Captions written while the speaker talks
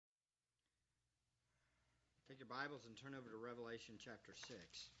your Bibles and turn over to Revelation chapter 6.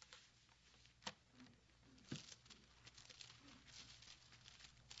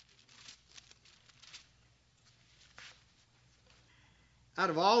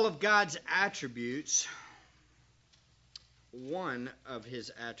 Out of all of God's attributes, one of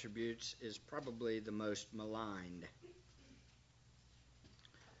his attributes is probably the most maligned.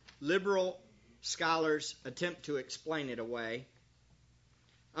 Liberal scholars attempt to explain it away.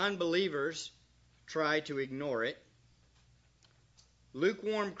 Unbelievers try to ignore it.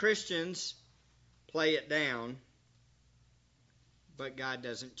 Lukewarm Christians play it down, but God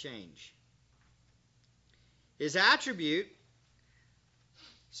doesn't change. His attribute,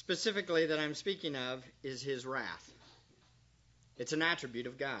 specifically that I'm speaking of, is his wrath. It's an attribute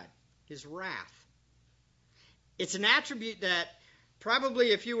of God, his wrath. It's an attribute that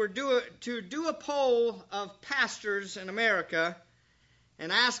probably if you were to do a poll of pastors in America and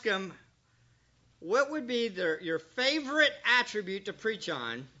ask them, what would be your favorite attribute to preach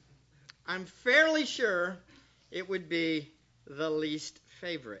on? I'm fairly sure it would be the least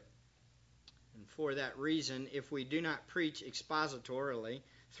favorite. And for that reason, if we do not preach expositorily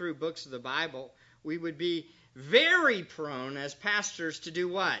through books of the Bible, we would be very prone as pastors to do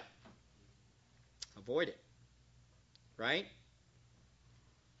what? Avoid it. Right?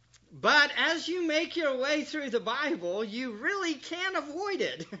 But as you make your way through the Bible, you really can't avoid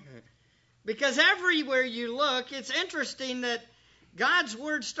it. Because everywhere you look, it's interesting that God's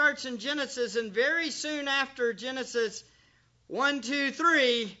Word starts in Genesis, and very soon after Genesis 1, 2,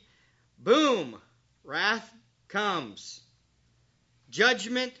 3, boom, wrath comes.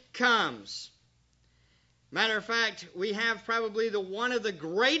 Judgment comes. Matter of fact, we have probably one of the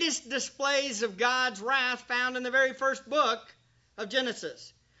greatest displays of God's wrath found in the very first book of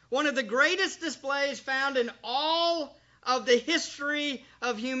Genesis. One of the greatest displays found in all of the history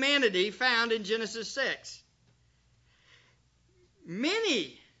of humanity found in Genesis 6.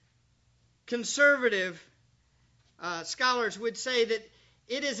 Many conservative scholars would say that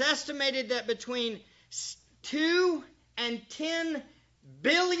it is estimated that between 2 and 10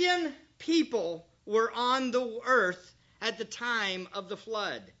 billion people were on the earth at the time of the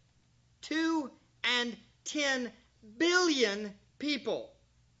flood. 2 and 10 billion people.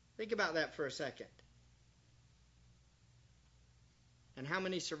 Think about that for a second. And how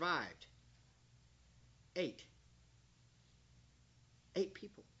many survived? 8. 8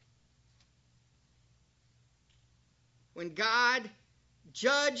 people. When God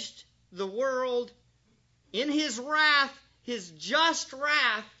judged the world in his wrath, his just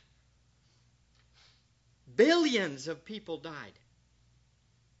wrath, billions of people died.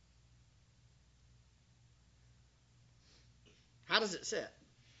 How does it sit?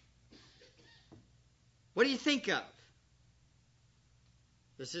 What do you think of?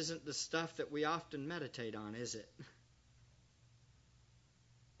 This isn't the stuff that we often meditate on, is it?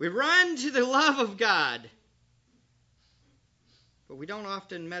 We run to the love of God, but we don't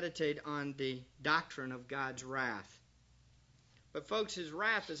often meditate on the doctrine of God's wrath. But folks, his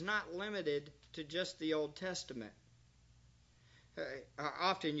wrath is not limited to just the Old Testament.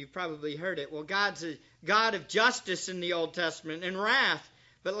 Often you've probably heard it. Well, God's a God of justice in the Old Testament and wrath.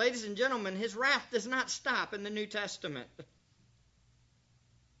 But ladies and gentlemen, his wrath does not stop in the New Testament.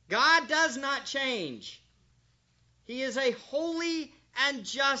 God does not change. He is a holy and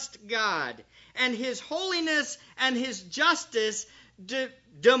just God. And his holiness and his justice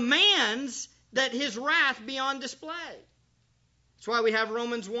demands that his wrath be on display. That's why we have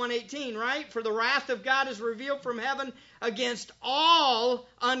Romans 1:18, right? For the wrath of God is revealed from heaven against all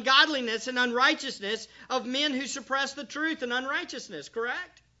ungodliness and unrighteousness of men who suppress the truth and unrighteousness,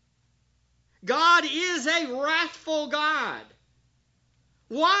 correct? God is a wrathful God.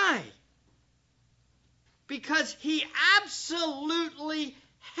 Why? Because he absolutely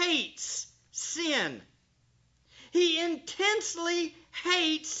hates sin. He intensely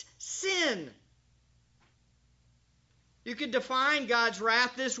hates sin. You could define God's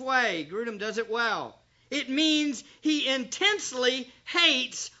wrath this way. Grudem does it well. It means he intensely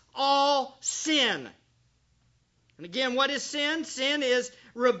hates all sin. And again, what is sin? Sin is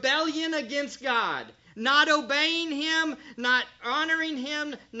rebellion against God. Not obeying him, not honoring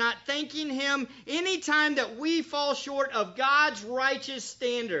him, not thanking him. Anytime that we fall short of God's righteous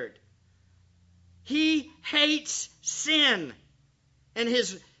standard, he hates sin. And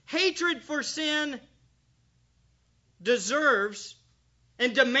his hatred for sin deserves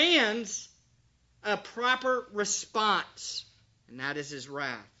and demands a proper response. And that is his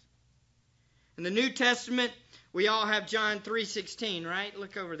wrath. In the New Testament, we all have John 3:16, right?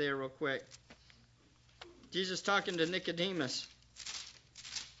 Look over there real quick. Jesus talking to Nicodemus.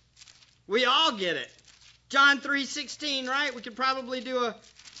 We all get it. John 3:16, right? We could probably do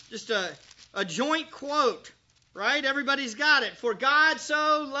a joint quote, right? Everybody's got it. For God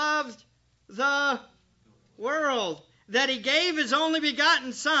so loved the world that he gave his only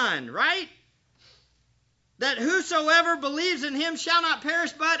begotten Son, right? That whosoever believes in him shall not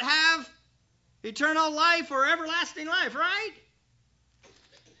perish but have eternal life or everlasting life, right?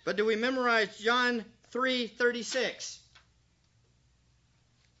 But do we memorize John 3:36?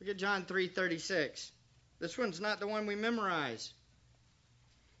 Look at John 3:36. This one's not the one we memorize.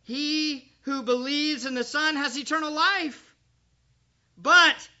 He who believes in the Son has eternal life,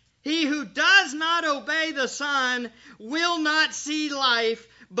 but he who does not obey the Son will not see life,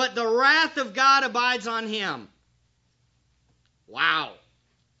 but the wrath of God abides on him. Wow.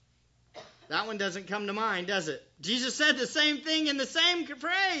 That one doesn't come to mind, does it? Jesus said the same thing in the same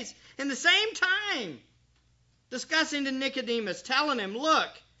phrase, in the same time, discussing to Nicodemus, telling him, look,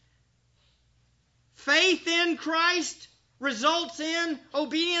 faith in Christ results in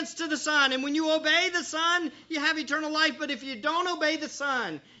obedience to the Son. And when you obey the Son, you have eternal life. But if you don't obey the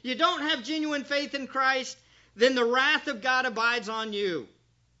Son, you don't have genuine faith in Christ, then the wrath of God abides on you.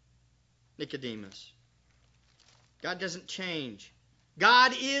 Nicodemus. God doesn't change.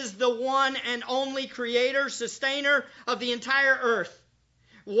 God is the one and only creator, sustainer of the entire earth.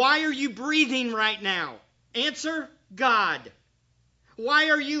 Why are you breathing right now? Answer, God. Why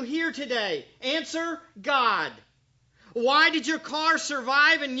are you here today? Answer, God. Why did your car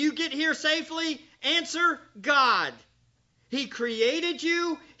survive and you get here safely? Answer, God. He created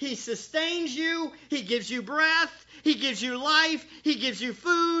you. He sustains you. He gives you breath. He gives you life. He gives you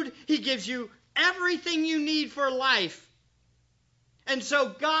food. He gives you everything you need for life. And so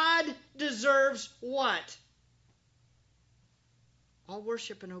God deserves what? All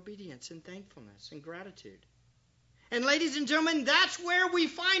worship and obedience and thankfulness and gratitude. And ladies and gentlemen, that's where we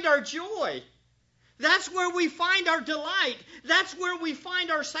find our joy. That's where we find our delight. That's where we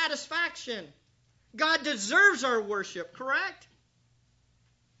find our satisfaction. God deserves our worship, correct?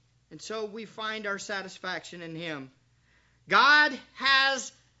 And so we find our satisfaction in Him. God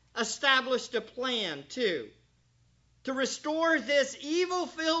has established a plan, too, to restore this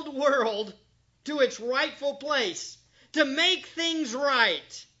evil-filled world to its rightful place, to make things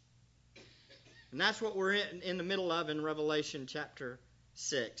right. And that's what we're in the middle of in Revelation chapter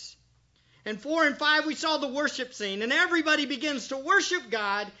 6. In 4 and 5, we saw the worship scene, and everybody begins to worship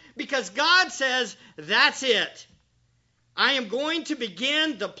God because God says, that's it. I am going to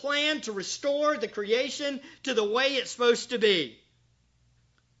begin the plan to restore the creation to the way it's supposed to be.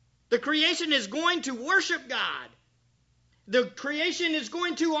 The creation is going to worship God. The creation is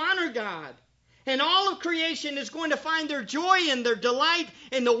going to honor God. And all of creation is going to find their joy and their delight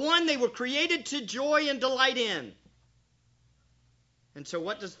in the one they were created to joy and delight in. And so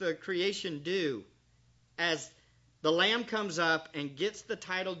what does the creation do? As the Lamb comes up and gets the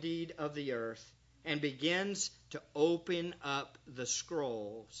title deed of the earth and begins to open up the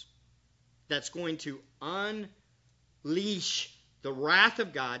scrolls that's going to unleash the wrath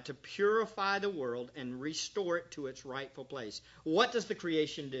of God to purify the world and restore it to its rightful place. What does the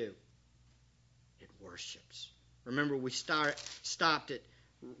creation do? It worships. Remember, we stopped at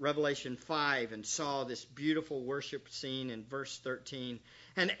Revelation 5 and saw this beautiful worship scene in verse 13.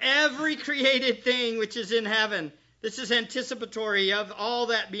 And every created thing which is in heaven, this is anticipatory of all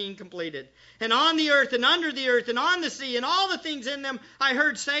that being completed. And on the earth and under the earth and on the sea and all the things in them, I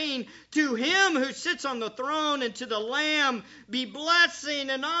heard saying, to him who sits on the throne and to the Lamb be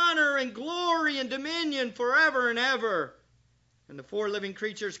blessing and honor and glory and dominion forever and ever. And the four living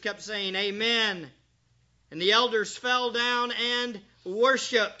creatures kept saying, Amen. And the elders fell down and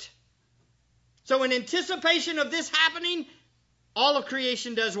worshipped. So in anticipation of this happening, all of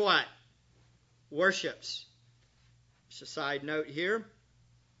creation does what? Worships. Just a side note here.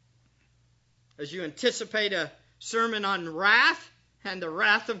 As you anticipate a sermon on wrath and the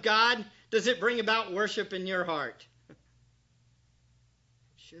wrath of God, does it bring about worship in your heart? It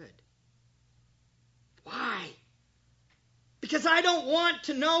should. Why? Because I don't want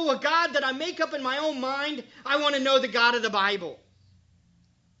to know a God that I make up in my own mind. I want to know the God of the Bible.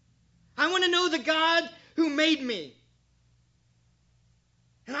 I want to know the God who made me.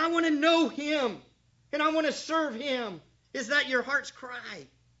 And I want to know Him. And I want to serve Him. Is that your heart's cry?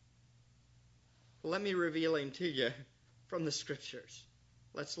 Well, let me reveal Him to you from the Scriptures.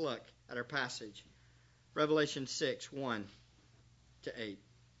 Let's look at our passage. Revelation 6, 1 to 8.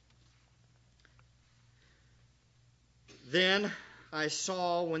 Then I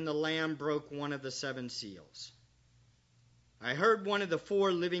saw when the Lamb broke one of the seven seals. I heard one of the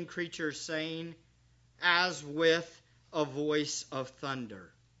four living creatures saying, as with a voice of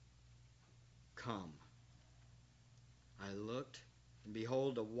thunder, Come. I looked, and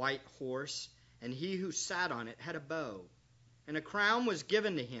behold, a white horse, and he who sat on it had a bow. And a crown was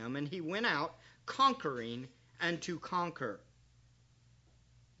given to him, and he went out conquering and to conquer.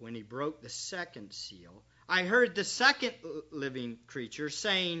 When he broke the second seal, I heard the second living creature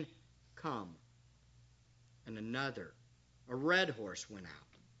saying, Come. And another, a red horse, went out.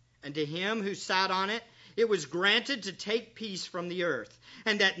 And to him who sat on it, it was granted to take peace from the earth,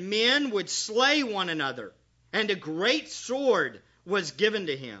 and that men would slay one another. And a great sword was given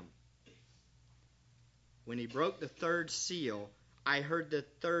to him. When he broke the third seal, I heard the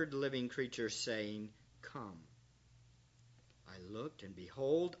third living creature saying, Come. I looked, and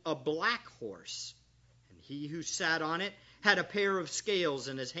behold, a black horse, and he who sat on it had a pair of scales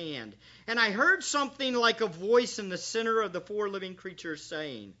in his hand. And I heard something like a voice in the center of the four living creatures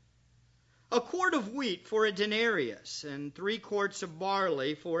saying, A quart of wheat for a denarius, and 3 quarts of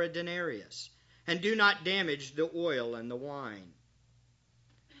barley for a denarius, and do not damage the oil and the wine.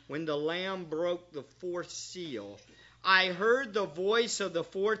 When the Lamb broke the 4th seal, I heard the voice of the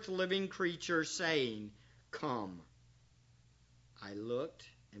 4th living creature saying, Come. I looked,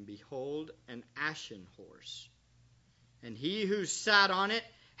 and behold, an ashen horse. And he who sat on it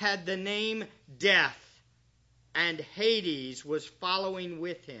had the name Death, and Hades was following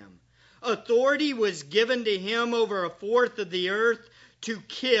with him. Authority was given to him over 1/4 of the earth to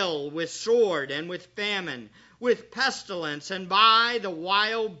kill with sword and with famine, with pestilence, and by the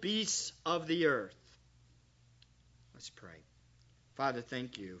wild beasts of the earth. Let's pray. Father,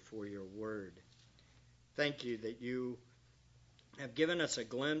 thank you for your word. Thank you that you have given us a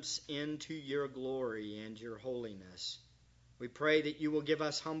glimpse into your glory and your holiness. We pray that you will give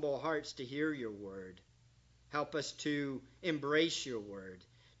us humble hearts to hear your word. Help us to embrace your word,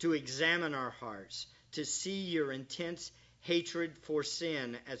 to examine our hearts, to see your intense hatred for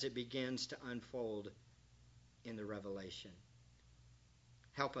sin as it begins to unfold in the revelation.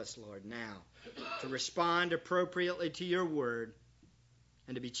 Help us, Lord, now to respond appropriately to your word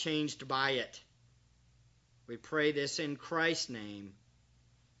and to be changed by it. We pray this in Christ's name.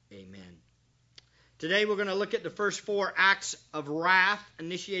 Amen. Today we're going to look at the first 4 acts of wrath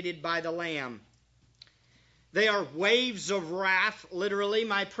initiated by the Lamb. They are waves of wrath, literally.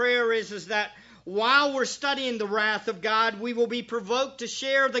 My prayer is that while we're studying the wrath of God, we will be provoked to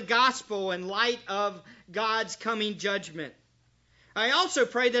share the gospel in light of God's coming judgment. I also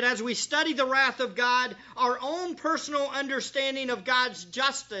pray that as we study the wrath of God, our own personal understanding of God's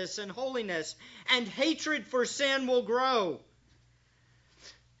justice and holiness and hatred for sin will grow.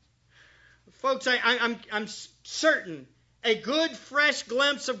 Folks, I'm certain a good, fresh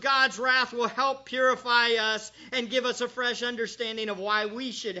glimpse of God's wrath will help purify us and give us a fresh understanding of why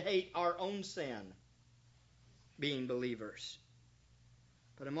we should hate our own sin, being believers.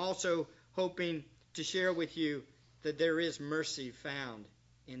 But I'm also hoping to share with you that there is mercy found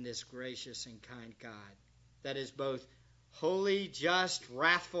in this gracious and kind God that is both holy, just,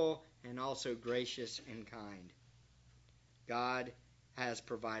 wrathful, and also gracious and kind. God has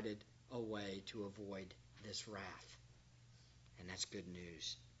provided a way to avoid this wrath. And that's good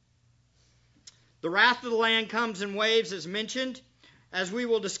news. The wrath of the Lamb comes in waves, as mentioned. As we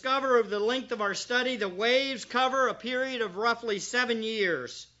will discover over the length of our study, the waves cover a period of roughly 7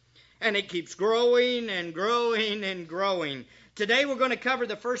 years. And it keeps growing and growing and growing. Today we're going to cover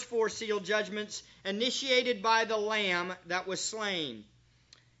the first 4 seal judgments initiated by the Lamb that was slain.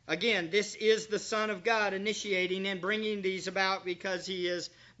 Again, this is the Son of God initiating and bringing these about because he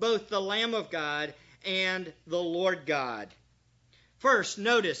is both the Lamb of God and the Lord God. First,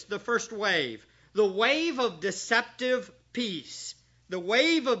 notice the first wave. The wave of deceptive peace. The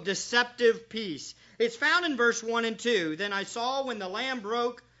wave of deceptive peace. It's found in verse 1 and 2. Then I saw when the Lamb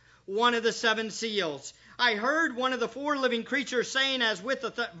broke one of the 7 seals. I heard one of the 4 living creatures saying as with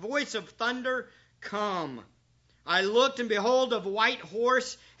a voice of thunder, Come. I looked, and behold, a white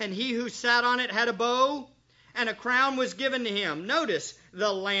horse, and he who sat on it had a bow, and a crown was given to him. Notice,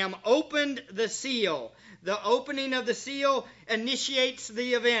 the Lamb opened the seal. The opening of the seal initiates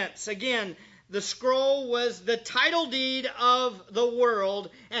the events. Again, the scroll was the title deed of the world,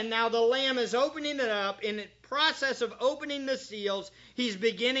 and now the Lamb is opening it up. In the process of opening the seals, he's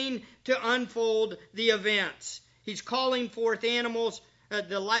beginning to unfold the events. He's calling forth animals.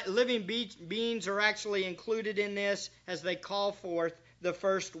 The living beings are actually included in this as they call forth the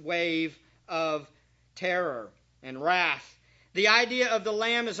first wave of terror and wrath. The idea of the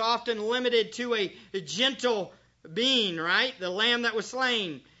Lamb is often limited to a gentle being, right? The Lamb that was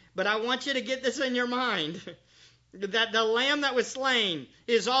slain. But I want you to get this in your mind, that the Lamb that was slain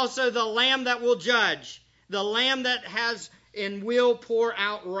is also the Lamb that will judge, the Lamb that has and will pour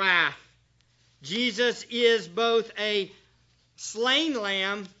out wrath. Jesus is both a slain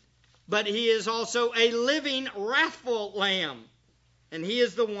lamb, but he is also a living, wrathful lamb. And he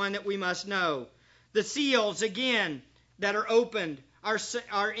is the one that we must know. The seals, again, that are opened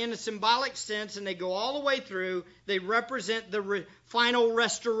are in a symbolic sense, and they go all the way through. They represent the final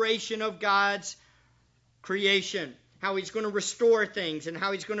restoration of God's creation, how he's going to restore things and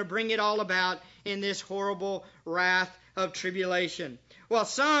how he's going to bring it all about in this horrible wrath of tribulation. Well,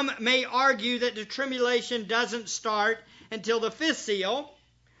 some may argue that the tribulation doesn't start until the fifth seal.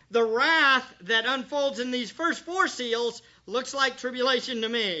 The wrath that unfolds in these first four seals looks like tribulation to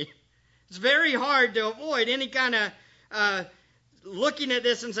me. It's very hard to avoid any kind of looking at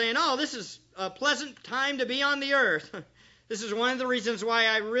this and saying, oh, this is a pleasant time to be on the earth. This is one of the reasons why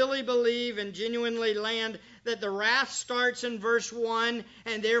I really believe and genuinely land that the wrath starts in verse 1,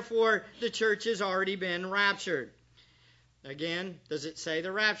 and therefore the church has already been raptured. Again, does it say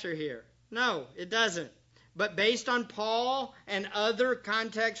the rapture here? No, it doesn't. But based on Paul and other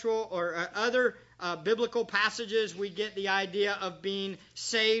contextual or other biblical passages, we get the idea of being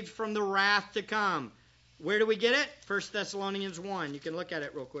saved from the wrath to come. Where do we get it? 1 Thessalonians 1. You can look at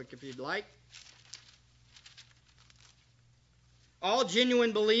it real quick if you'd like. All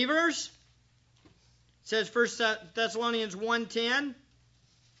genuine believers, says 1 Thessalonians 1:10,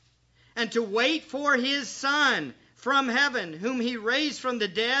 and to wait for his Son from heaven, whom he raised from the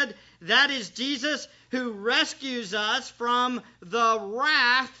dead, that is Jesus, who rescues us from the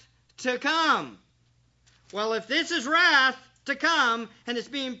wrath to come. Well, if this is wrath to come, and it's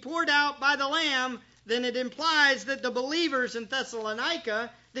being poured out by the Lamb, then it implies that the believers in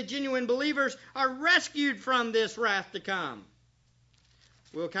Thessalonica, the genuine believers, are rescued from this wrath to come.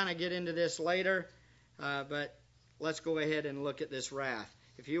 We'll kind of get into this later, but let's go ahead and look at this wrath.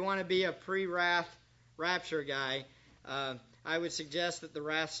 If you want to be a pre-wrath rapture guy, I would suggest that the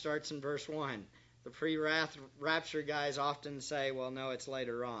wrath starts in verse 1. The pre-wrath rapture guys often say, well, no, it's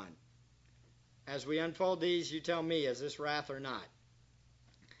later on. As we unfold these, you tell me, is this wrath or not?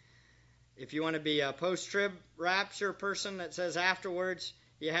 If you want to be a post-trib rapture person that says afterwards,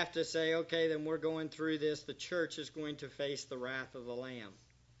 you have to say, okay, then we're going through this. The church is going to face the wrath of the Lamb,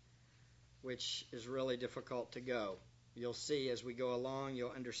 which is really difficult to go. You'll see as we go along,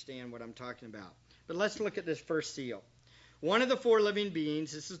 you'll understand what I'm talking about. But let's look at this first seal. One of the four living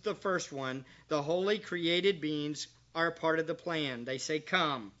beings, this is the first one, the holy created beings are a part of the plan. They say,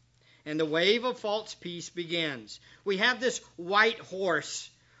 come. And the wave of false peace begins. We have this white horse.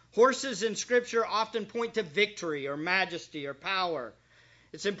 Horses in Scripture often point to victory or majesty or power.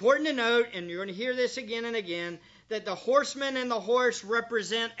 It's important to note, and you're going to hear this again and again, that the horseman and the horse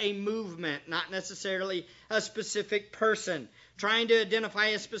represent a movement, not necessarily a specific person. Trying to identify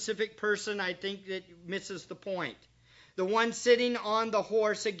a specific person, I think that misses the point. The one sitting on the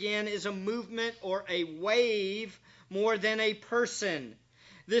horse, again, is a movement or a wave more than a person.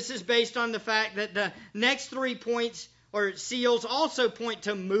 This is based on the fact that the next 3 points or seals also point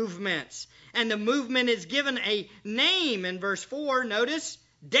to movements. And the movement is given a name in verse 4. Notice,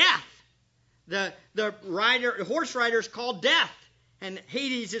 death. The horse rider is called Death, and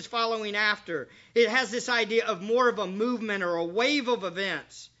Hades is following after. It has this idea of more of a movement or a wave of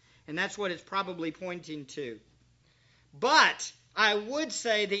events, and that's what it's probably pointing to. But I would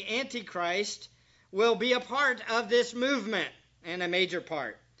say the Antichrist will be a part of this movement, and a major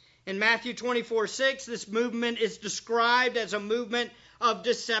part. In Matthew 24:6, this movement is described as a movement of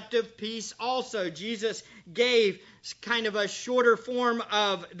deceptive peace also. Jesus gave kind of a shorter form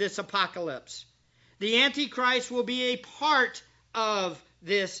of this apocalypse. The Antichrist will be a part of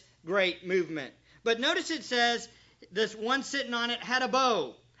this great movement. But notice it says this one sitting on it had a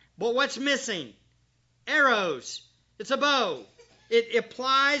bow. But what's missing? Arrows. It's a bow. It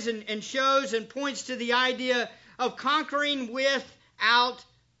applies and shows and points to the idea of conquering without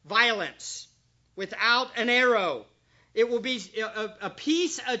violence, without an arrow. It will be a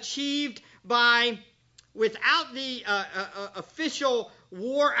peace achieved without the official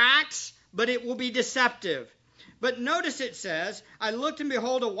war acts, but it will be deceptive. But notice it says, I looked and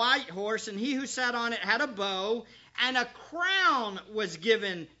behold a white horse, and he who sat on it had a bow, and a crown was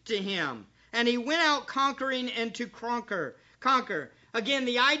given to him. And he went out conquering and to conquer. Again,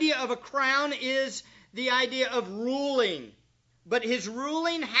 the idea of a crown is the idea of ruling. But his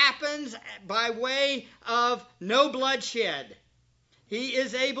ruling happens by way of no bloodshed. He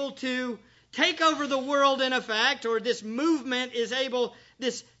is able to take over the world in effect, or this movement is able,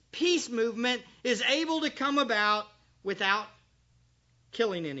 this peace movement is able to come about without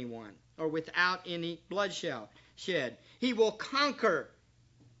killing anyone or without any bloodshed. He will conquer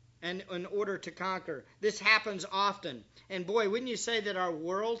and in order to conquer. This happens often. And boy, wouldn't you say that our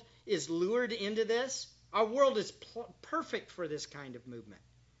world is lured into this? Our world is perfect for this kind of movement,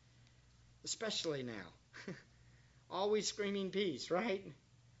 especially now. Always screaming peace, right?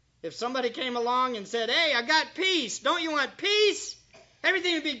 If somebody came along and said, hey, I got peace. Don't you want peace?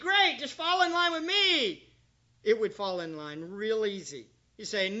 Everything would be great. Just fall in line with me. It would fall in line real easy. You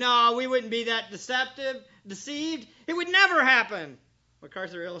say, no, we wouldn't be that deceived. It would never happen.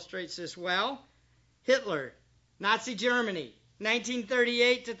 MacArthur illustrates this well. Hitler, Nazi Germany,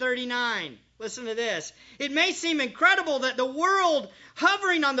 1938 to 39. Listen to this. It may seem incredible that the world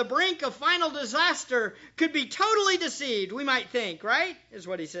hovering on the brink of final disaster could be totally deceived, we might think, right? Is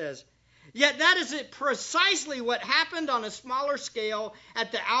what he says. Yet that is precisely what happened on a smaller scale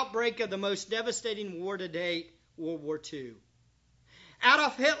at the outbreak of the most devastating war to date, World War II.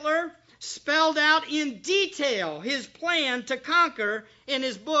 Adolf Hitler spelled out in detail his plan to conquer in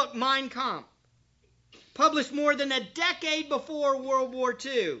his book Mein Kampf, published more than a decade before World War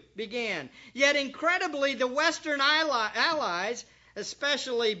II began. Yet incredibly, the Western allies,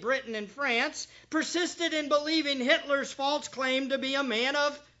 especially Britain and France, persisted in believing Hitler's false claim to be a man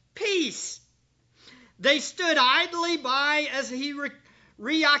of peace. They stood idly by as he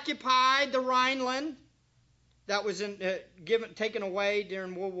reoccupied the Rhineland that was taken away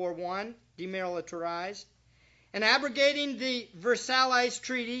during World War I, demilitarized, and abrogating the Versailles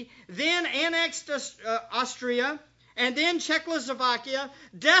Treaty, then annexed Austria, and then Czechoslovakia.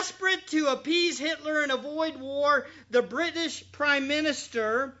 Desperate to appease Hitler and avoid war, the British Prime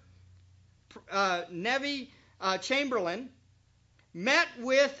Minister, Neville Chamberlain, met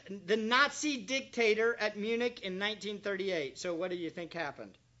with the Nazi dictator at Munich in 1938. So what do you think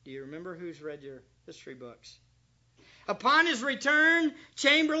happened? Do you remember who's read your history books? Upon his return,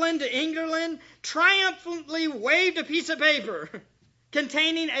 Chamberlain to England triumphantly waved a piece of paper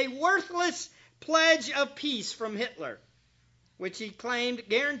containing a worthless pledge of peace from Hitler, which he claimed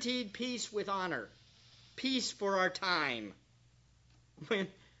guaranteed peace with honor, peace for our time. When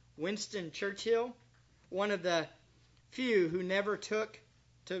Winston Churchill, one of the few who never took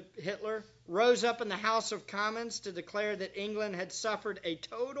to Hitler, rose up in the House of Commons to declare that England had suffered a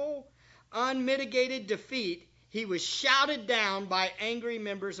total, unmitigated defeat, he was shouted down by angry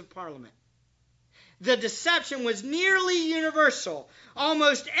members of Parliament. The deception was nearly universal.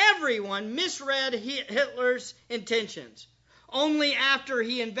 Almost everyone misread Hitler's intentions. Only after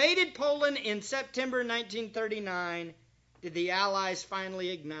he invaded Poland in September 1939 did the Allies finally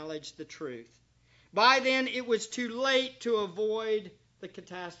acknowledge the truth. By then, it was too late to avoid the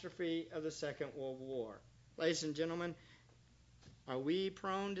catastrophe of the Second World War. Ladies and gentlemen, are we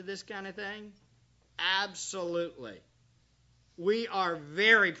prone to this kind of thing? Absolutely. We are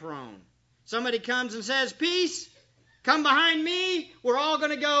very prone. Somebody comes and says, peace, come behind me, we're all going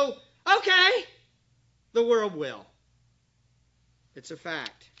to go, okay. The world will. It's a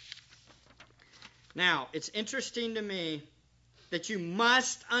fact. Now, it's interesting to me that you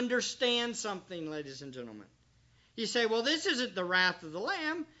must understand something, ladies and gentlemen. You say, well, this isn't the wrath of the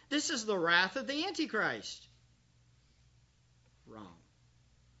Lamb. This is the wrath of the Antichrist. Wrong.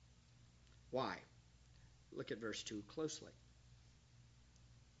 Why? Look at verse 2 closely.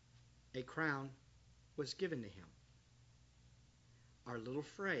 A crown was given to him. Our little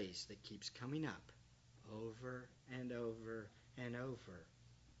phrase that keeps coming up over and over and over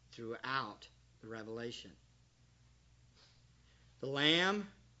throughout the Revelation. The Lamb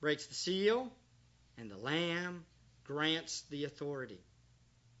breaks the seal, and the Lamb grants the authority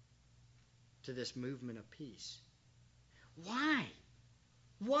to this movement of peace. Why?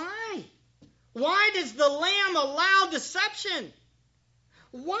 Why? Why does the Lamb allow deception?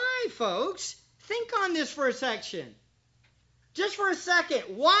 Why, folks? Think on this for a second. Just for a second.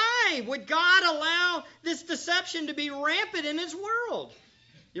 Why would God allow this deception to be rampant in His world?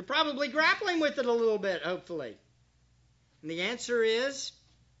 You're probably grappling with it a little bit, hopefully. And the answer is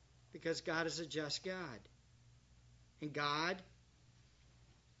because God is a just God. And God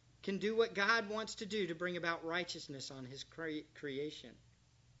can do what God wants to do to bring about righteousness on His creation.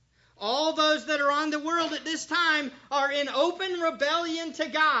 All those that are on the world at this time are in open rebellion to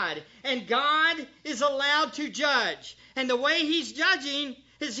God. And God is allowed to judge. And the way He's judging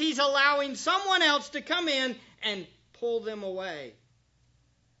is He's allowing someone else to come in and pull them away.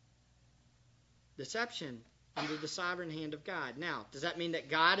 Deception under the sovereign hand of God. Now, does that mean that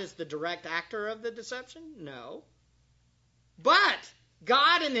God is the direct actor of the deception? No. But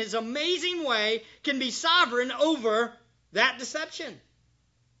God, in His amazing way, can be sovereign over that deception.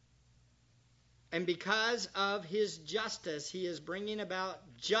 And because of His justice, He is bringing about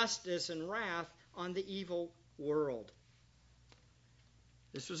justice and wrath on the evil world.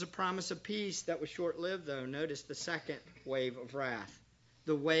 This was a promise of peace that was short-lived, though. Notice the second wave of wrath,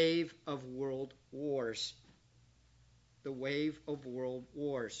 the wave of world wars. The wave of world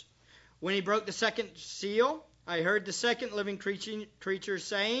wars. When he broke the second seal, I heard the second living creature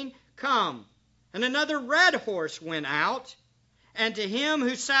saying, "Come." And another red horse went out, and to him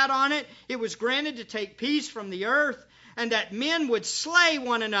who sat on it, it was granted to take peace from the earth, and that men would slay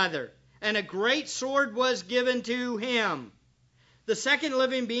one another. And a great sword was given to him. The second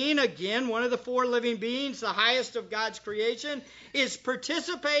living being, again, one of the four living beings, the highest of God's creation, is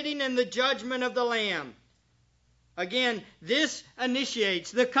participating in the judgment of the Lamb. Again, this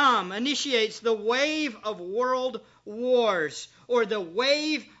initiates the wave of world wars, or the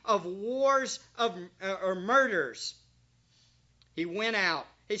wave of wars or murders. He went out.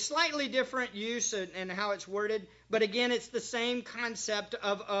 A slightly different use in how it's worded, but again, it's the same concept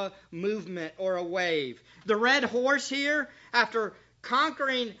of a movement or a wave. The red horse here, after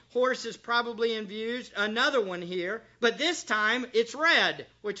conquering horses probably in view, another one here, but this time it's red,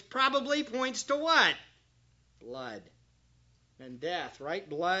 which probably points to what? Blood and death, right?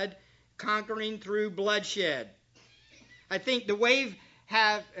 Blood conquering through bloodshed. I think the wave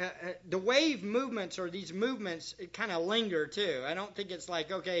movements, or these movements, kind of linger too. I don't think it's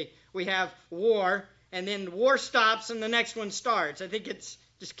like, okay, we have war and then the war stops and the next one starts. I think it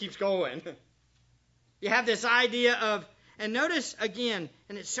just keeps going. You have this idea of, and notice again,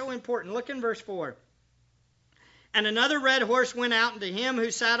 and it's so important, look in verse 4. And another red horse went out, and to him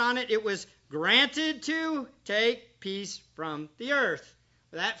who sat on it, it was granted to take peace from the earth.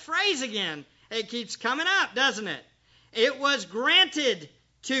 That phrase again, it keeps coming up, doesn't it? It was granted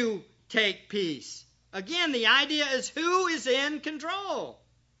to take peace. Again, the idea is who is in control?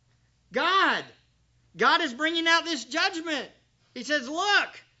 God. God is bringing out this judgment. He says, look,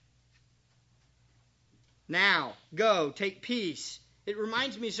 now, go, take peace. It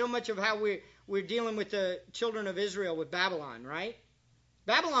reminds me so much of how we're dealing with the children of Israel with Babylon, right?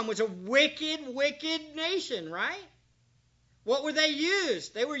 Babylon was a wicked, wicked nation, right? What were they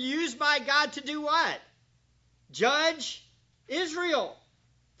used? They were used by God to do what? Judge Israel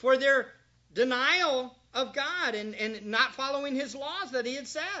for their denial of God and not following his laws that he had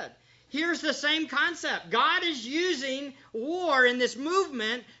said. Here's the same concept. God is using war in this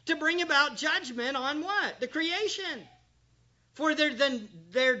movement to bring about judgment on what? The creation. For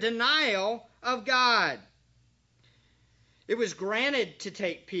their denial of God. It was granted to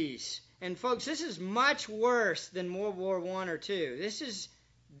take peace. And folks, this is much worse than World War I or II. This is,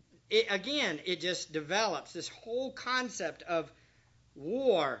 it just develops this whole concept of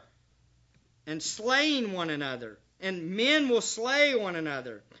war and slaying one another. And men will slay one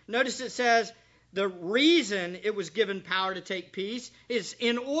another. Notice it says the reason it was given power to take peace is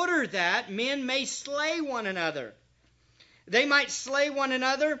in order that men may slay one another. They might slay one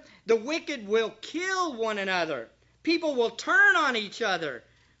another. The wicked will kill one another. People will turn on each other.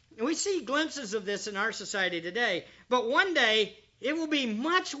 And we see glimpses of this in our society today. But one day, it will be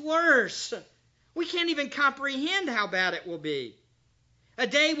much worse. We can't even comprehend how bad it will be. A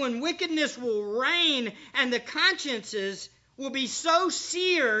day when wickedness will reign and the consciences will be so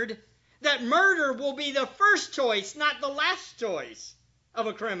seared that murder will be the first choice, not the last choice of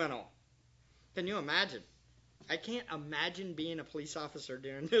a criminal. Can you imagine? I can't imagine being a police officer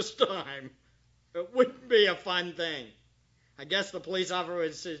during this time. It wouldn't be a fun thing. I guess the police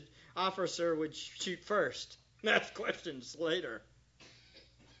officer would shoot first and ask questions later.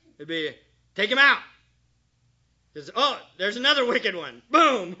 It'd be, take him out. There's another wicked one.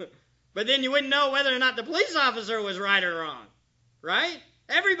 Boom. But then you wouldn't know whether or not the police officer was right or wrong. Right?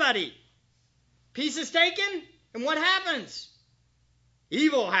 Everybody. Peace is taken, and what happens?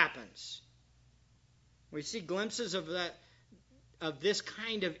 Evil happens. We see glimpses of this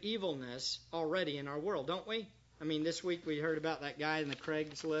kind of evilness already in our world, don't we? I mean, this week we heard about that guy in the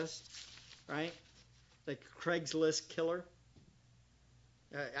Craigslist, right? The Craigslist killer.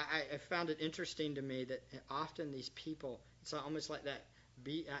 I found it interesting to me that often these people, it's almost like that,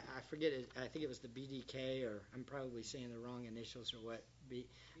 I forget it, I think it was the BDK, or I'm probably saying the wrong initials or what,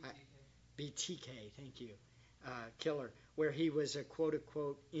 BTK, thank you, killer, where he was a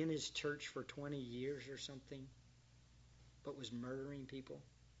quote-unquote in his church for 20 years or something, but was murdering people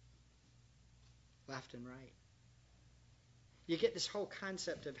left and right. You get this whole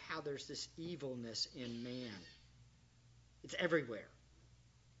concept of how there's this evilness in man. It's everywhere.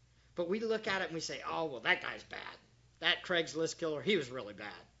 But we look at it and we say, oh, well, that guy's bad. That Craigslist killer, he was really bad.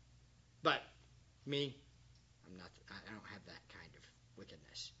 But me, I don't have that kind of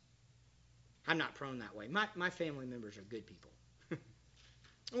wickedness. I'm not prone that way. My family members are good people.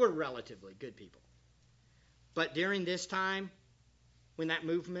 We're relatively good people. But during this time, when that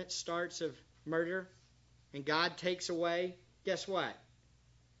movement starts of murder and God takes away, guess what?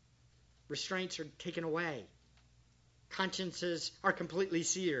 Restraints are taken away. Consciences are completely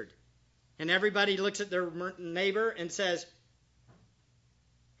seared. And everybody looks at their neighbor and says,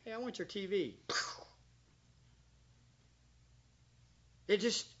 hey, I want your TV. It's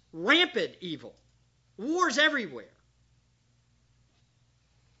just rampant evil. Wars everywhere.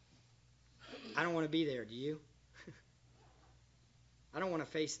 I don't want to be there, do you? I don't want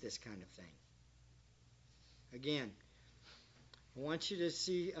to face this kind of thing. Again, I want you to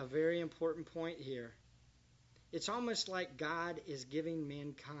see a very important point here. It's almost like God is giving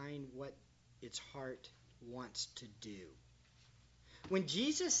mankind what its heart wants to do. When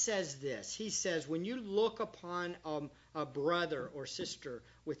Jesus says this, he says, when you look upon a brother or sister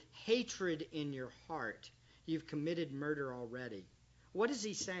with hatred in your heart, you've committed murder already. What is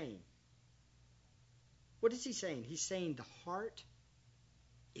he saying? What is he saying? He's saying the heart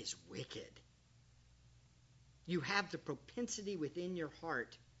is wicked. You have the propensity within your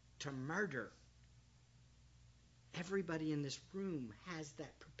heart to murder. Everybody in this room has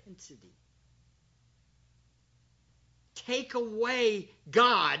that propensity. Take away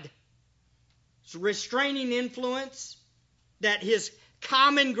God's restraining influence, that his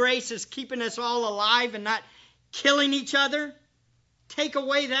common grace is keeping us all alive and not killing each other. Take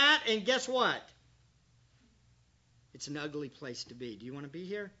away that, and guess what? It's an ugly place to be. Do you want to be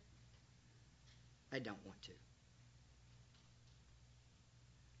here? I don't want to.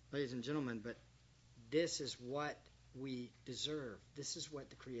 Ladies and gentlemen, but this is what we deserve. This is what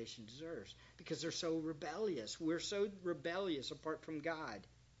the creation deserves. Because they're so rebellious. We're so rebellious apart from God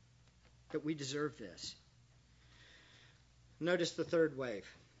that we deserve this. Notice the third wave.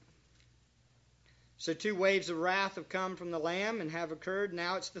 So 2 waves of wrath have come from the Lamb and have occurred.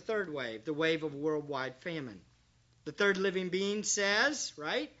 Now it's the third wave, the wave of worldwide famine. The third living being says,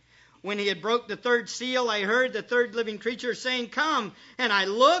 right? When he had broke the third seal, I heard the third living creature saying, come. And I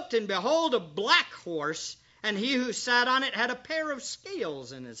looked, and behold, a black horse, and he who sat on it had a pair of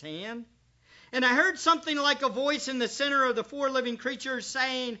scales in his hand. And I heard something like a voice in the center of the 4 living creatures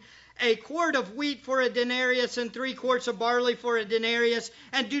saying, a quart of wheat for a denarius, and 3 quarts of barley for a denarius,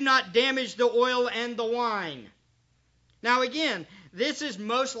 and do not damage the oil and the wine. Now again, this is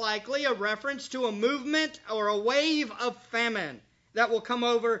most likely a reference to a movement or a wave of famine that will come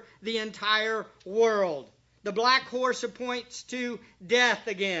over the entire world. The black horse points to death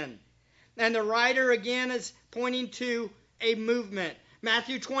again. And the writer again is pointing to a movement.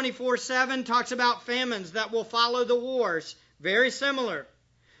 Matthew 24:7 talks about famines that will follow the wars. Very similar.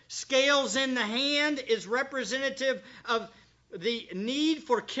 Scales in the hand is representative of the need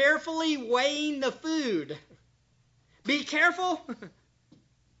for carefully weighing the food. Be careful.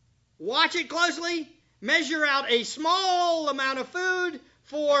 Watch it closely. Measure out a small amount of food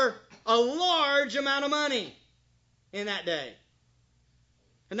for a large amount of money in that day.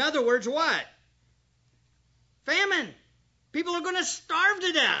 In other words, what? Famine. People are going to starve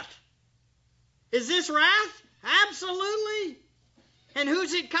to death. Is this wrath? Absolutely. And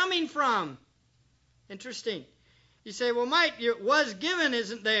who's it coming from? Interesting. You say, well, Mike, it was given,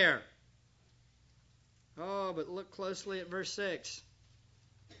 isn't there? Oh, but look closely at verse 6.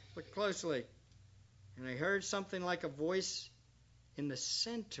 Look closely. And I heard something like a voice in the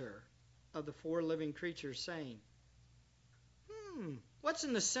center of the 4 living creatures saying, what's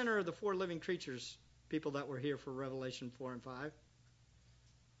in the center of the 4 living creatures, people that were here for Revelation 4 and 5?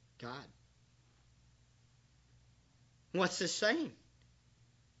 God. What's this saying?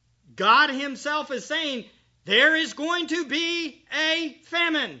 God himself is saying there is going to be a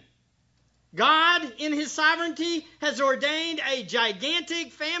famine. God, in his sovereignty, has ordained a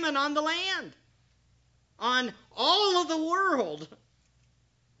gigantic famine on the land, on all of the world.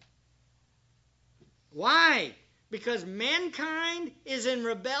 Why? Because mankind is in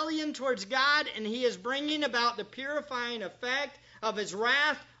rebellion towards God, and he is bringing about the purifying effect of his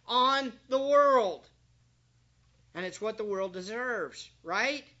wrath on the world. And it's what the world deserves,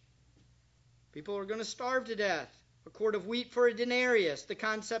 right? People are going to starve to death. A quart of wheat for a denarius. The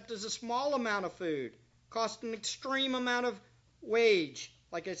concept is a small amount of food. Costs an extreme amount of wage.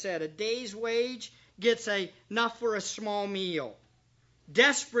 Like I said, a day's wage gets enough for a small meal.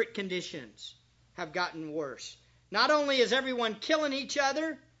 Desperate conditions have gotten worse. Not only is everyone killing each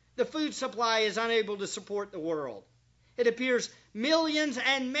other, the food supply is unable to support the world. It appears millions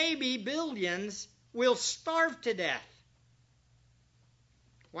and maybe billions will starve to death.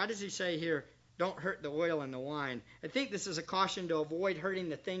 Why does he say here, don't hurt the oil and the wine? I think this is a caution to avoid hurting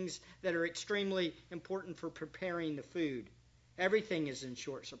the things that are extremely important for preparing the food. Everything is in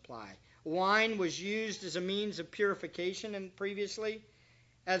short supply. Wine was used as a means of purification and previously,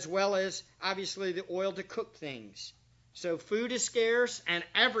 as well as, obviously, the oil to cook things. So food is scarce, and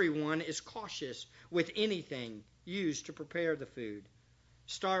everyone is cautious with anything used to prepare the food.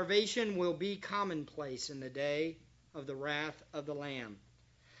 Starvation will be commonplace in the day of the wrath of the Lamb.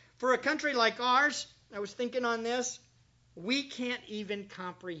 For a country like ours, I was thinking on this, we can't even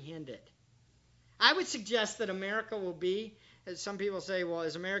comprehend it. I would suggest that America will be, as some people say, well,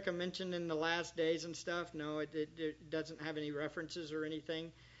 is America mentioned in the last days and stuff? No, it doesn't have any references or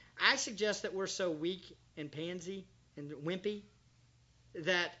anything. I suggest that we're so weak and pansy and wimpy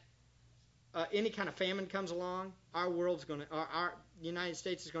that any kind of famine comes along, our United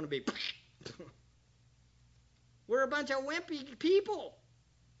States is going to be. We're a bunch of wimpy people.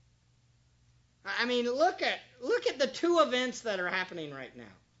 I mean, look at the two events that are happening right now.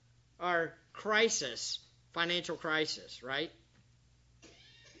 Our crisis, financial crisis, right?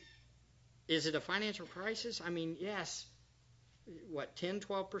 Is it a financial crisis? I mean, yes. What, 10,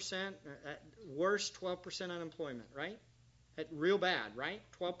 12%? At worst, 12% unemployment, right? Real bad, right?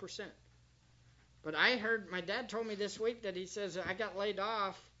 12%. But I heard, my dad told me this week that he says, I got laid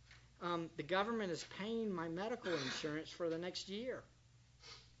off. The government is paying my medical insurance for the next year.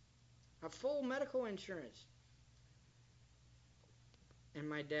 A full medical insurance. And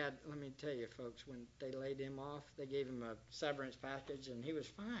my dad, let me tell you, folks, when they laid him off, they gave him a severance package, and he was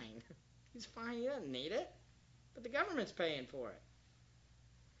fine. He's fine. He doesn't need it. But the government's paying for it.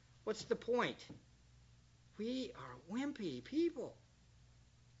 What's the point? We are wimpy people.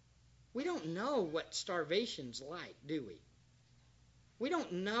 We don't know what starvation's like, do we? We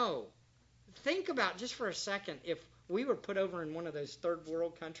don't know. Think about, just for a second, if we were put over in one of those third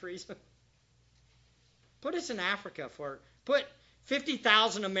world countries. Put us in Africa put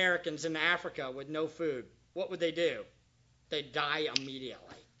 50,000 Americans in Africa with no food. What would they do? They'd die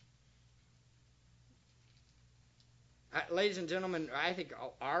immediately. Ladies and gentlemen, I think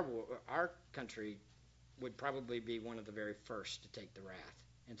our country would probably be one of the very first to take the wrath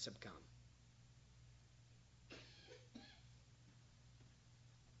and succumb.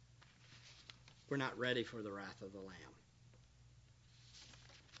 We're not ready for the wrath of the Lamb.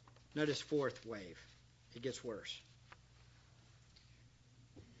 Notice fourth wave. It gets worse.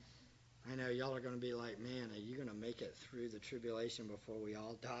 I know y'all are going to be like, man, are you going to make it through the tribulation before we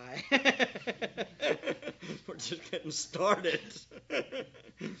all die? We're just getting started.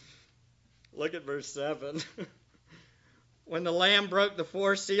 Look at verse 7. When the Lamb broke the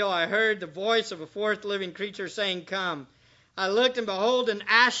fourth seal, I heard the voice of a fourth living creature saying, "Come." I looked, and behold, an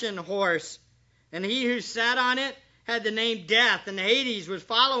ashen horse, and he who sat on it had the name Death, and Hades was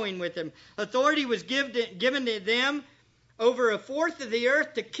following with him. Authority was given to them over a fourth of the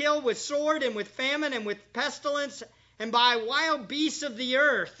earth to kill with sword and with famine and with pestilence and by wild beasts of the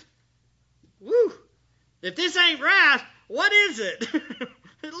earth. Woo! If this ain't wrath, what is it?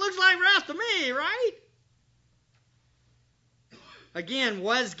 It looks like wrath to me, right? Again,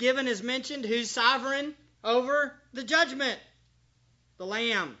 was given is mentioned. Who's sovereign over the judgment? The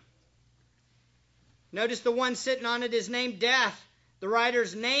Lamb. Notice the one sitting on it is named Death. The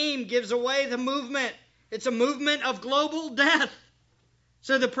writer's name gives away the movement. It's a movement of global death.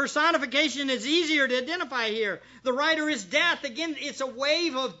 So the personification is easier to identify here. The writer is Death. Again, it's a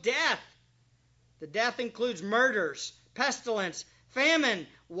wave of death. The death includes murders, pestilence, famine,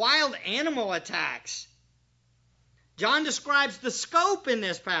 wild animal attacks. John describes the scope in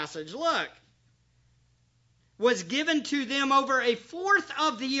this passage. Look. Was given to them over a fourth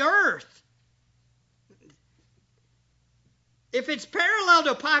of the earth. If it's parallel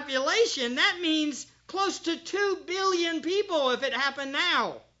to population, that means close to 2 billion people if it happened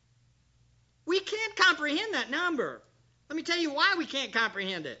now. We can't comprehend that number. Let me tell you why we can't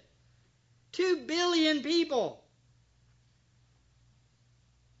comprehend it. 2 billion people.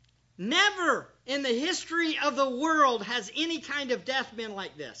 Never in the history of the world has any kind of death been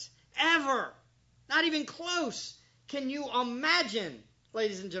like this. Ever. Not even close. Can you imagine,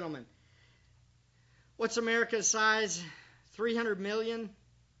 ladies and gentlemen? What's America's size? 300 million?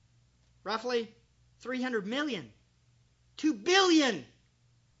 Roughly? 300 million. 2 billion.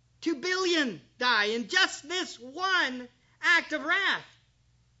 2 billion die in just this one act of wrath.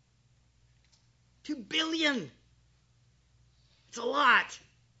 2 billion. It's a lot,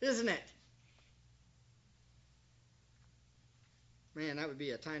 isn't it? Man, that would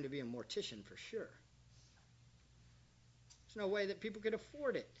be a time to be a mortician for sure. There's no way that people could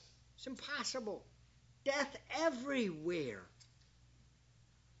afford it. It's impossible. Death everywhere.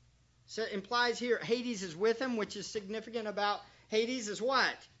 So it implies here Hades is with him, which is significant about Hades is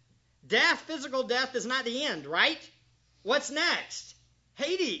what? Death, physical death is not the end, right? What's next?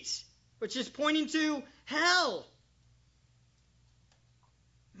 Hades. which is pointing to hell.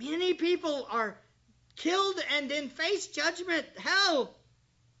 Many people are killed and then face judgment, hell.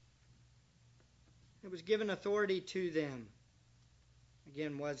 It was given authority to them.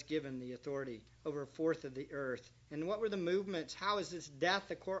 Again, was given the authority over a fourth of the earth. And what were the movements? How is this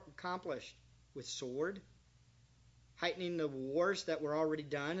death accomplished? With sword? Heightening the wars that were already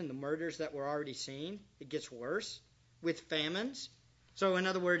done and the murders that were already seen? It gets worse. With famines? So in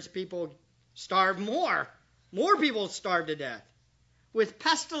other words, people starve more. More people starve to death. With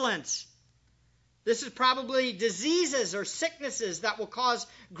pestilence. This is probably diseases or sicknesses that will cause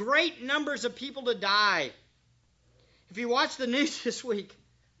great numbers of people to die. If you watch the news this week,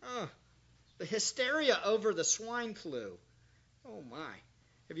 the hysteria over the swine flu. Oh my.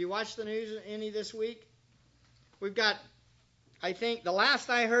 Have you watched the news any this week? We've got, I think, the last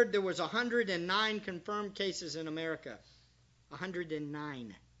I heard, there was 109 confirmed cases in America.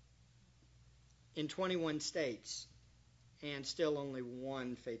 109. In 21 states. And still only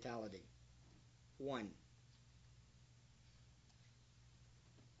one fatality. One.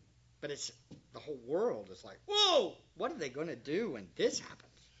 But it's the whole world is like, whoa, what are they going to do when this happens?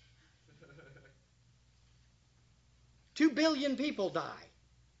 2 billion people die.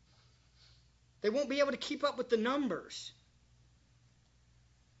 They won't be able to keep up with the numbers.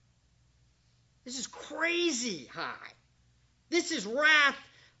 This is crazy high. This is wrath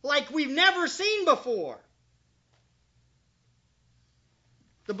like we've never seen before.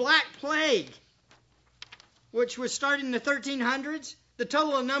 The Black Plague, which was started in the 1300s, the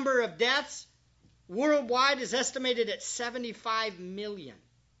total number of deaths worldwide is estimated at 75 million.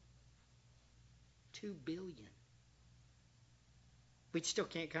 2 billion. We still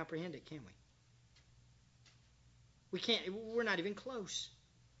can't comprehend it, can we? We can't. We're not even close.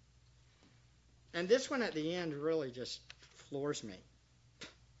 And this one at the end really just floors me.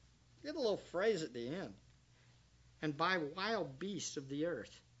 Get a little phrase at the end. And by wild beasts of the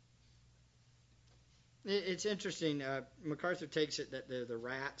earth. It's interesting. MacArthur takes it that the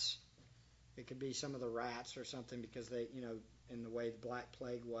rats, it could be some of the rats or something because they, in the way the Black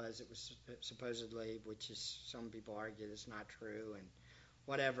Plague was, it was supposedly, which is, some people argue it's not true and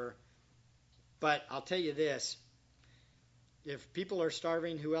whatever. But I'll tell you this. If people are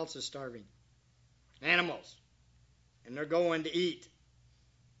starving, who else is starving? Animals. And they're going to eat.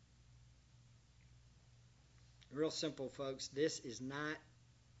 Real simple, folks. This is not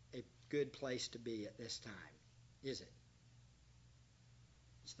a good place to be at this time, is it?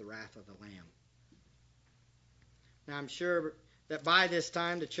 It's the wrath of the Lamb. Now, I'm sure that by this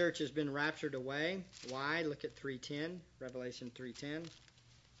time the church has been raptured away. Why? Look at 3:10, Revelation 3:10.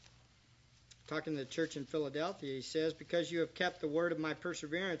 Talking to the church in Philadelphia, he says, because you have kept the word of my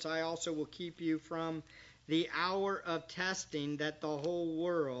perseverance, I also will keep you from the hour of testing that the whole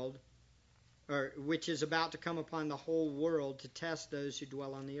world, or which is about to come upon the whole world to test those who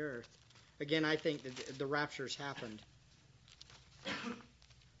dwell on the earth. Again, I think that the rapture's happened.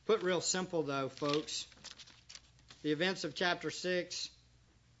 Put real simple, though, folks, the events of chapter 6,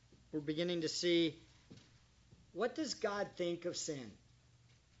 we're beginning to see, what does God think of sin?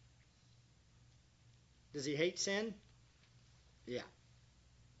 Does he hate sin? Yeah.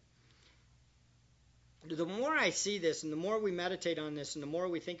 The more I see this and the more we meditate on this and the more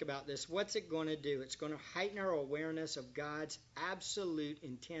we think about this, what's it going to do? It's going to heighten our awareness of God's absolute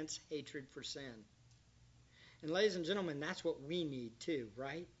intense hatred for sin. And ladies and gentlemen, that's what we need too,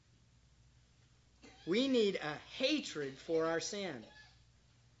 right? We need a hatred for our sin.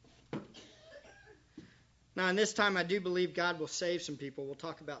 Now, in this time, I do believe God will save some people. We'll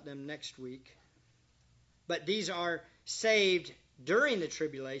talk about them next week. But these are saved during the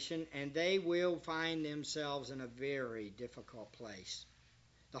tribulation, and they will find themselves in a very difficult place.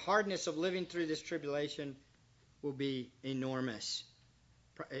 The hardness of living through this tribulation will be enormous,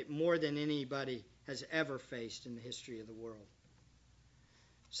 more than anybody has ever faced in the history of the world.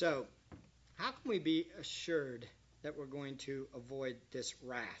 So, how can we be assured that we're going to avoid this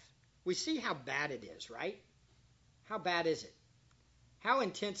wrath? We see how bad it is, right? How bad is it? How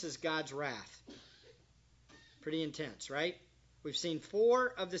intense is God's wrath? Pretty intense, right? We've seen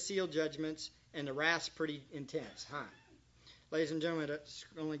 4 of the seal judgments, and the wrath's pretty intense, huh? Ladies and gentlemen, it's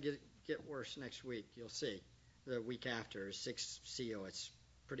only get worse next week. You'll see. The week after, 6th seal, it's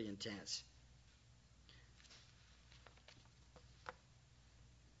pretty intense.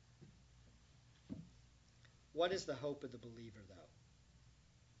 What is the hope of the believer, though?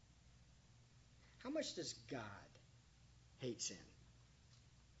 How much does God hate sin?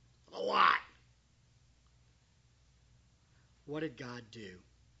 A lot. What did God do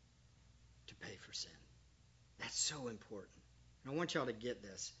to pay for sin? That's so important. And I want y'all to get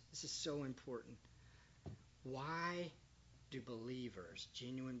this. This is so important. Why do believers,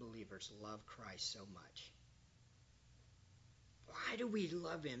 genuine believers, love Christ so much? Why do we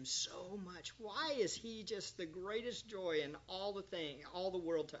love him so much? Why is he just the greatest joy in all the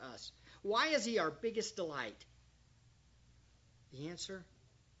world to us? Why is he our biggest delight? The answer?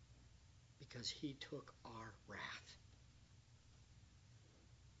 Because he took our wrath.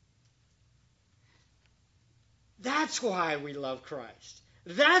 That's why we love Christ.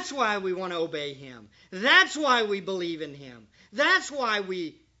 That's why we want to obey him. That's why we believe in him. That's why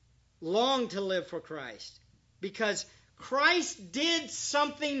we long to live for Christ. Because Christ did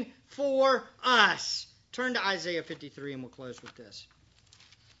something for us. Turn to Isaiah 53 and we'll close with this.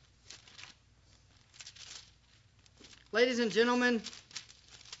 Ladies and gentlemen,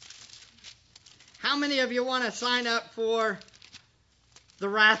 how many of you want to sign up for the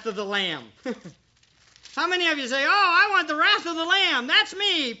wrath of the Lamb? How many of you say, oh, I want the wrath of the Lamb. That's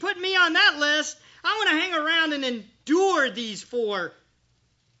me. Put me on that list. I want to hang around and endure these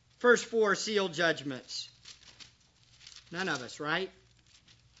first four sealed judgments. None of us, right?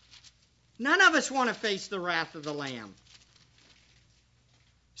 None of us want to face the wrath of the Lamb.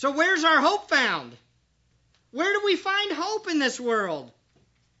 So where's our hope found? Where do we find hope in this world?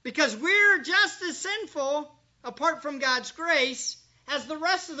 Because we're just as sinful, apart from God's grace, as the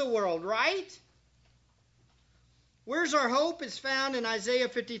rest of the world, right? Where's our hope? It's found in Isaiah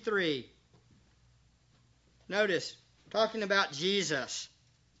 53. Notice, talking about Jesus,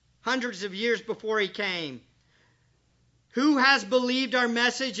 hundreds of years before he came. Who has believed our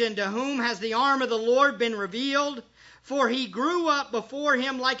message, and to whom has the arm of the Lord been revealed? For he grew up before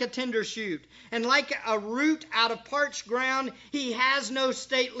him like a tender shoot, and like a root out of parched ground. He has no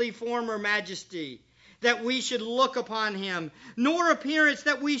stately form or majesty, that we should look upon him, nor appearance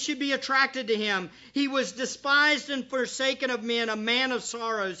that we should be attracted to him. He was despised and forsaken of men, a man of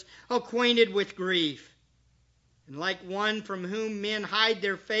sorrows, acquainted with grief. And like one from whom men hide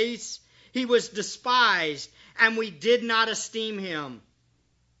their face, he was despised, and we did not esteem him.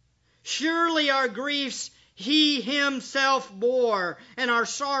 Surely our griefs he himself bore, and our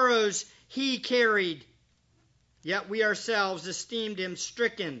sorrows he carried. Yet we ourselves esteemed him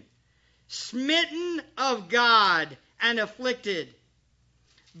stricken, smitten of God, and afflicted.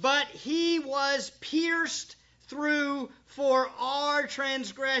 But he was pierced through for our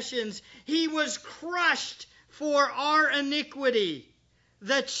transgressions. He was crushed for our iniquity.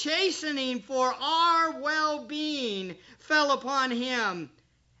 The chastening for our well-being fell upon him,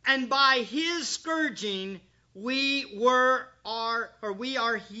 and by his scourging we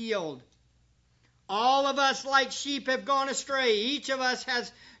are healed. All of us like sheep have gone astray. Each of us has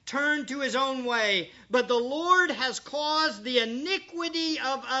turned to his own way. But the Lord has caused the iniquity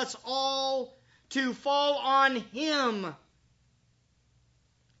of us all to fall on him.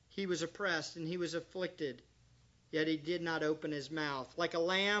 He was oppressed and he was afflicted, yet he did not open his mouth. Like a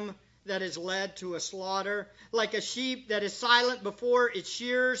lamb that is led to a slaughter, like a sheep that is silent before its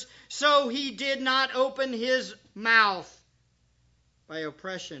shearers, so he did not open his mouth. By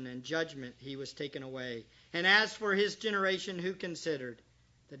oppression and judgment he was taken away. And as for his generation, who considered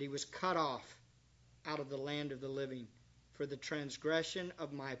that he was cut off out of the land of the living for the transgression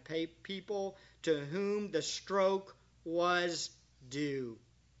of my people, to whom the stroke was due.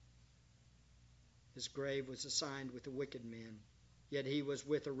 His grave was assigned with the wicked men, yet he was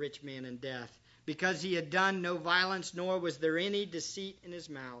with a rich man in death, because he had done no violence, nor was there any deceit in his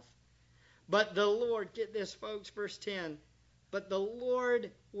mouth. But the Lord, get this folks, verse 10, but the Lord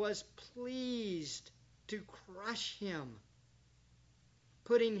was pleased to crush him,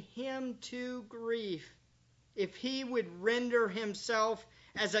 putting him to grief. If he would render himself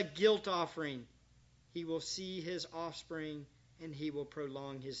as a guilt offering, he will see his offspring, and he will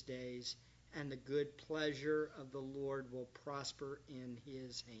prolong his days, and the good pleasure of the Lord will prosper in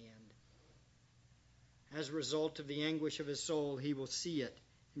his hand. As a result of the anguish of his soul, he will see it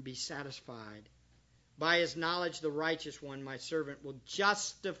and be satisfied. By his knowledge, the righteous one, my servant, will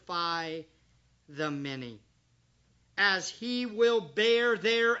justify the many, as he will bear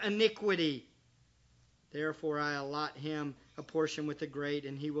their iniquity. Therefore I allot him a portion with the great,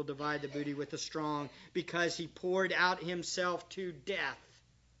 and he will divide the booty with the strong, because he poured out himself to death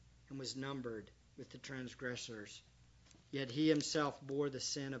and was numbered with the transgressors. Yet he himself bore the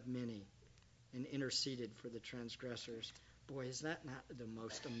sin of many and interceded for the transgressors. Boy, is that not the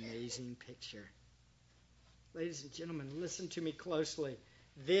most amazing picture? Ladies and gentlemen, listen to me closely.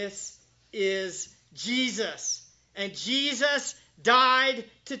 This is Jesus, and Jesus died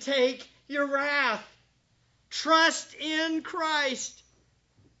to take your wrath. Trust in Christ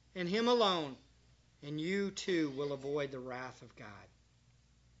and him alone. and you too will avoid the wrath of God.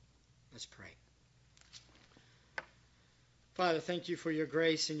 Let's pray. Father, thank you for your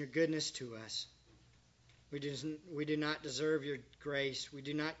grace and your goodness to us. We do not deserve your grace. We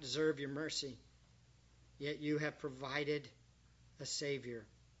do not deserve your mercy. Yet you have provided a Savior,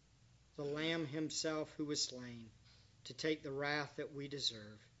 the Lamb himself who was slain, to take the wrath that we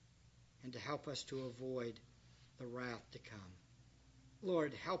deserve and to help us to avoid the wrath to come.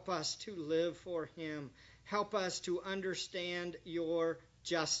 Lord, help us to live for him. Help us to understand your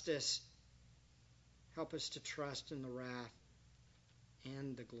justice. Help us to trust in the wrath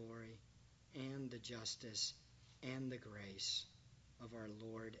and the glory and the justice and the grace of our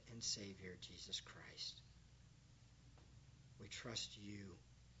Lord and Savior, Jesus Christ. We trust you.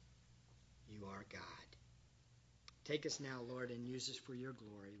 You are God. Take us now, Lord, and use us for your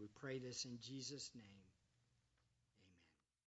glory. We pray this in Jesus' name.